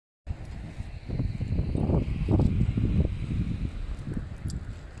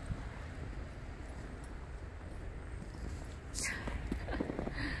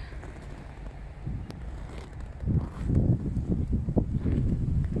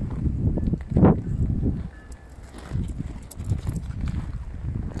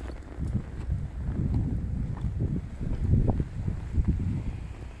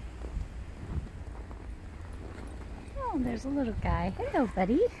there's a little guy. Hello,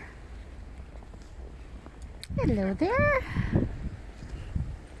 buddy. Hello there.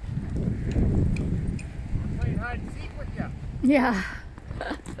 Playing hide and seek with you. Yeah. You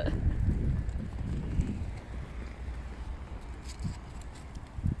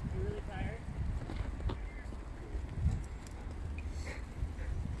really tired?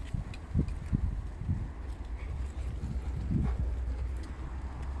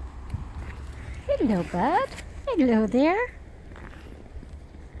 Hello, bud. Hello there.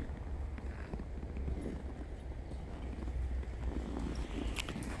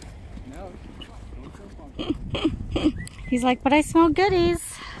 No. Don't so funky. He's like, but I smell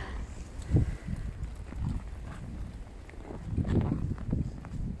goodies.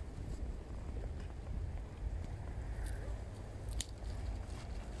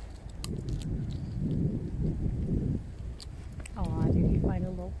 Aw, did you find a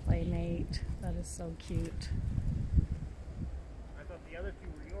little playmate? That is so cute. I thought the other two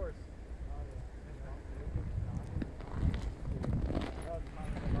were yours.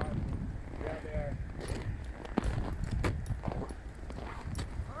 Yeah, they are.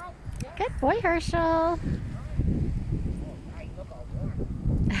 Good boy, Herschel.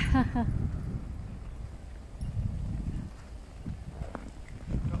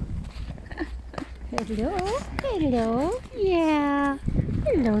 Hello, hello, yeah.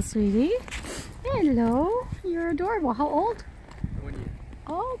 Hello, sweetie. Hello, you're adorable. How old? 1 year.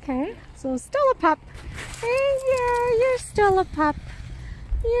 Oh, okay, so still a pup. Hey, yeah, you're still a pup.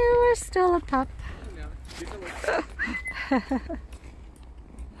 You are still a pup. No, take a look.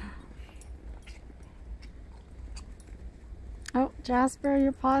 Oh, Jasper,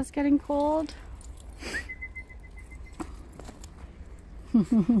 your paw's getting cold.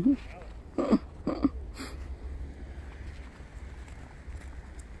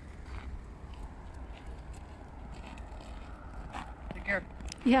 Take care.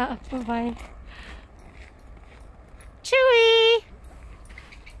 Yeah, bye-bye. Chewy!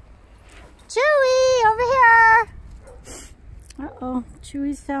 Chewy, over here! Uh-oh,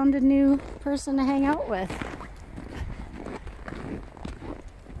 Chewy's found a new person to hang out with.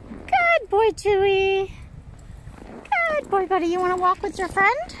 Good boy, Chewy. Good boy, buddy. You want to walk with your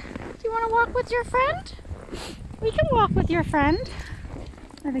friend? Do you want to walk with your friend? We can walk with your friend.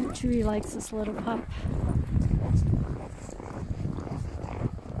 I think Chewy likes this little pup.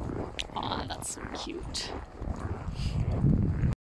 Aw, that's so cute.